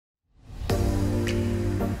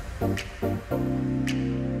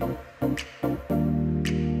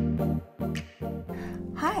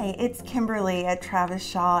Hi, it's Kimberly at Travis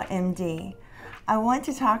Shaw, MD. I want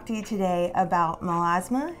to talk to you today about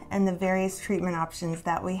melasma and the various treatment options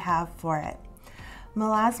that we have for it.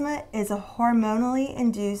 Melasma is a hormonally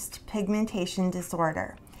induced pigmentation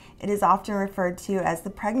disorder. It is often referred to as the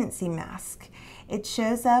pregnancy mask. It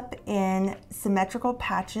shows up in symmetrical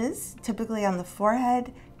patches, typically on the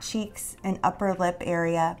forehead, cheeks, and upper lip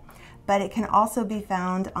area, but it can also be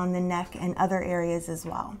found on the neck and other areas as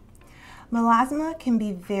well. Melasma can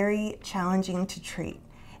be very challenging to treat.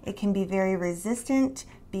 It can be very resistant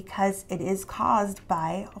because it is caused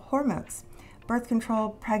by hormones. Birth control,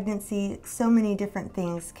 pregnancy, so many different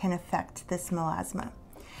things can affect this melasma.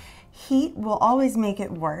 Heat will always make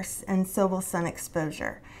it worse, and so will sun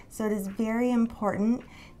exposure. So it is very important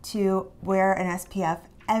to wear an SPF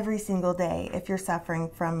every single day if you're suffering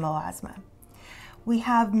from melasma. We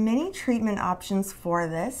have many treatment options for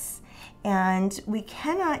this, and we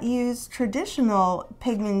cannot use traditional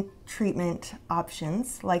pigment treatment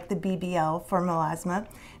options like the BBL for melasma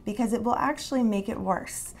because it will actually make it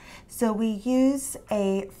worse. So we use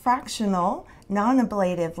a fractional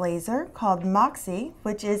non-ablative laser called Moxi,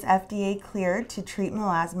 which is FDA cleared to treat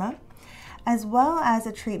melasma, as well as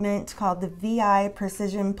a treatment called the VI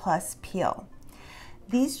Precision Plus Peel.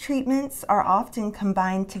 These treatments are often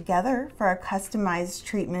combined together for a customized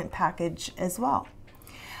treatment package as well.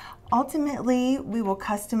 Ultimately, we will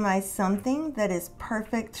customize something that is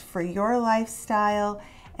perfect for your lifestyle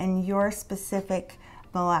and your specific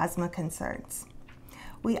melasma concerns.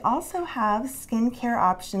 We also have skincare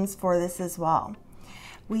options for this as well.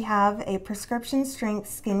 We have a prescription strength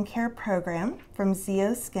skincare program from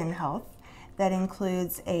Zeo Skin Health that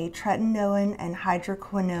includes a tretinoin and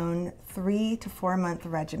hydroquinone 3 to 4 month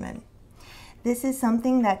regimen. This is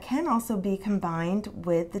something that can also be combined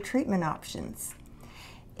with the treatment options.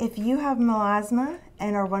 If you have melasma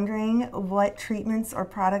and are wondering what treatments or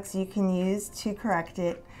products you can use to correct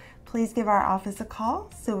it, please give our office a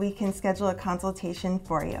call so we can schedule a consultation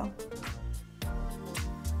for you.